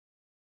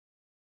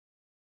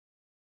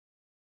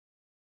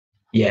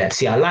Yeah,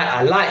 see, I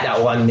like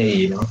that one there,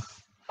 you know.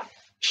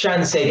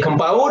 Shan say, can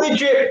buy all the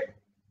drip,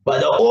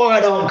 but the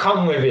aura don't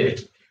come with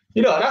it.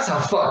 You know, that's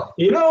a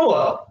you know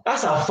what?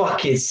 That's a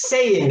fucking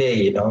saying there,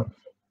 you know.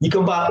 You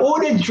can buy all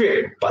the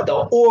drip, but the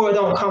aura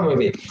don't come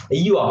with it. And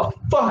you are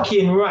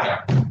fucking right.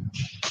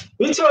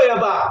 We tell you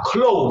about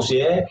clothes,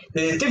 yeah?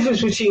 There's a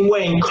difference between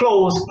wearing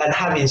clothes and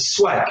having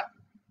swag.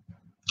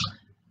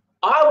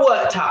 I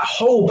worked at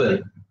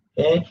Holborn,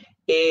 yeah,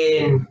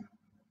 in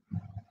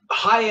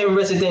high-end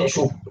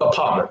residential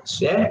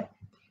apartments, yeah?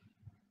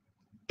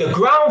 The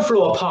ground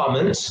floor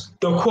apartments,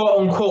 the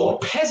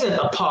quote-unquote peasant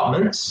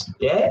apartments,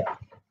 yeah?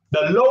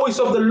 The lowest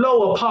of the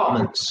low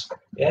apartments,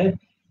 yeah?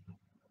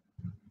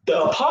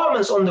 The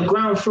apartments on the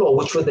ground floor,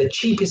 which were the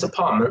cheapest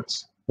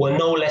apartments, were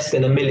no less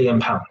than £1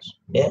 million,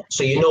 yeah?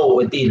 So you know what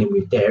we're dealing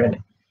with there,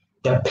 innit?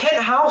 The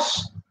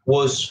penthouse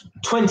was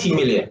 20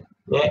 million,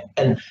 yeah?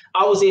 And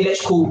I was the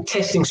electrical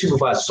testing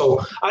supervisor,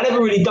 so I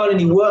never really done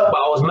any work, but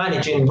I was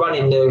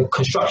running the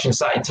construction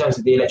site in terms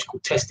of the electrical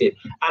testing.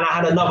 And I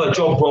had another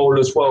job role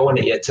as well,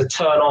 innit, yeah, to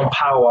turn on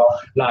power.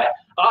 Like,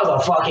 I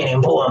was a fucking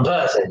important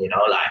person, you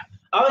know, like,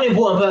 I'm an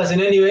important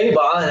person anyway,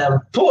 but I'm an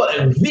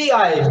important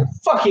VI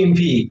fucking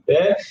P,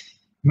 yeah?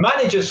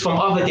 Managers from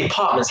other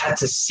departments had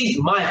to seek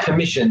my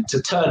permission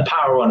to turn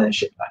power on and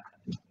shit like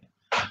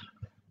that.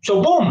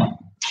 So boom,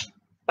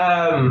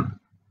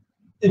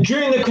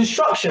 during the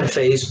construction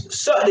phase,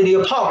 certainly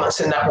the apartments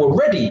and that were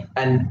ready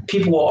and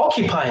people were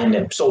occupying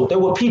them. So there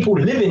were people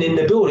living in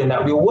the building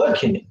that we were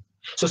working in.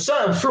 So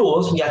certain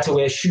floors, we had to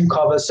wear shoe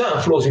covers.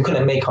 Certain floors, we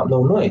couldn't make up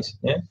no noise,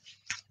 yeah?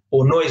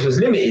 Or noise was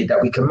limited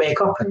that we could make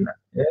up and that,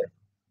 yeah?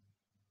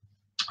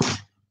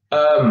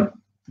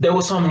 There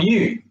was some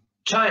new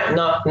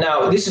China.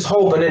 Now this is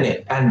Holborn,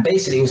 innit? And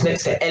basically it was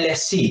next to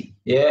LSC,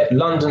 yeah,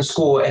 London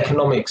School of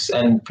Economics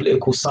and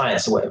Political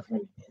Science or whatever.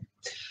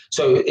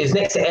 So it's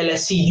next to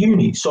LSC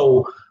Uni.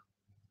 So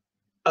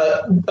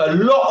a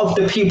lot of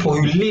the people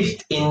who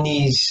lived in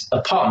these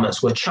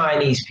apartments were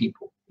Chinese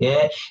people,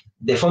 yeah.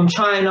 They're from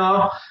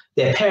China.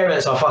 Their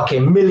parents are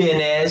fucking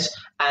millionaires,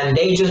 and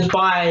they just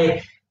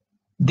buy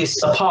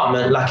this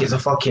apartment like it's a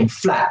fucking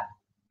flat.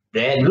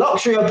 Their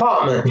luxury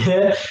apartment,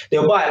 yeah,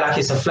 they'll buy it like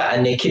it's a flat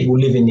and their kid will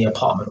live in the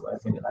apartment or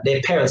whatever. Like,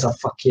 their parents are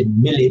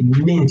fucking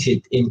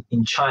minted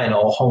in China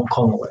or Hong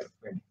Kong or whatever.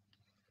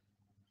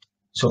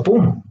 So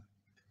boom.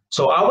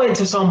 So I went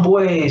to some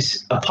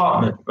boy's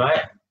apartment,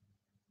 right?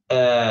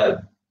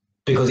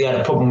 Because he had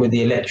a problem with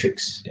the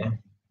electrics, yeah.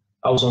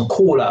 I was on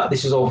call out.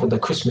 This is over the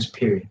Christmas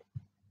period.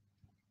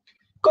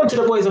 Gone to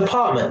the boy's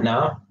apartment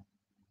now,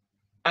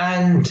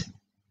 and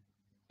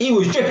he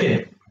was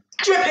dripping.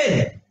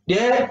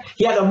 Yeah,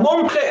 he had a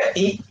Moncler.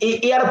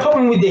 He had a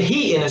problem with the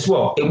heating as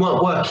well. It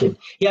weren't working.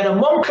 He had a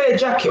Moncler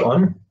jacket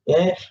on,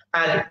 yeah,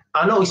 and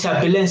I noticed he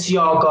had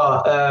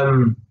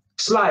Balenciaga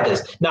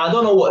sliders. Now I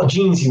don't know what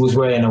jeans he was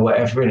wearing or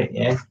whatever in it,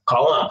 yeah. Cause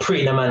I wasn't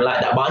pretty a man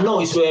like that, but I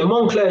noticed wearing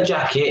Moncler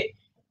jacket,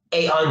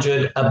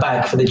 800 a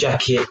bag for the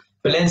jacket.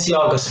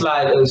 Balenciaga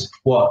sliders,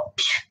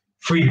 what,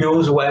 3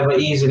 bills or whatever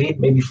easily,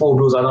 maybe 4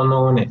 bills. I don't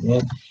know in it,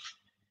 yeah.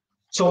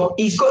 So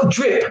he's got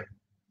drip.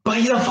 But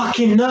he's a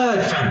fucking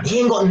nerd, fam. He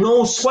ain't got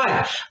no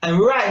swag. And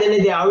right at the end of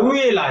the day, I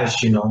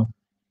realized, you know,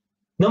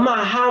 no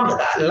matter how,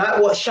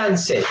 like what Shan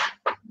said,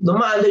 no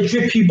matter the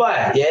drip you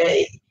buy,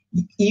 yeah,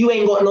 you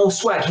ain't got no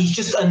swag. He's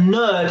just a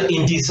nerd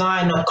in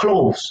designer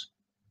clothes.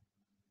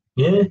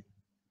 Yeah?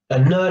 A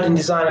nerd in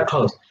designer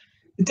clothes.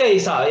 I'll tell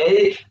you something,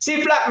 yeah?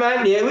 See, black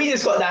man, yeah, we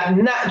just got that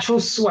natural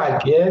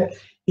swag, yeah?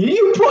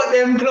 You put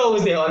them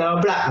clothes there on a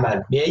black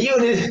man, yeah, yeah,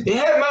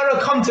 man will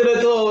come to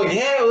the door,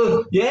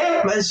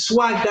 yeah, man,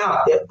 swagged out,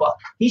 yeah, but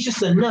he's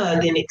just a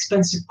nerd in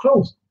expensive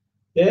clothes,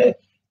 yeah.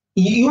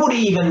 You wouldn't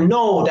even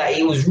know that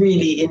he was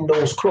really in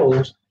those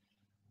clothes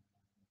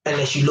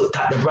unless you looked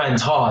at the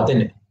brands hard,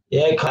 innit?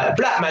 Yeah,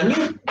 black man,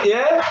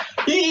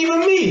 even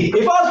me,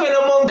 if I was wearing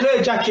a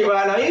Moncler jacket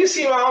right now, you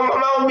see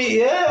my me,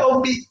 yeah,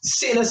 I'll be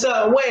sitting a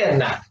certain way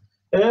and that,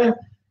 yeah.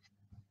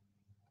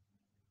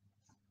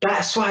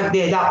 That swag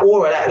there, that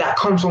aura, that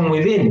comes from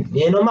within.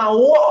 Yeah, no matter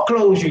what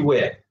clothes you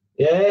wear.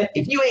 Yeah,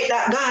 if you ain't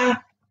that guy,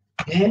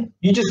 yeah,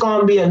 you just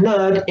gonna be a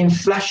nerd in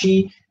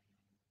flashy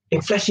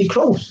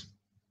clothes.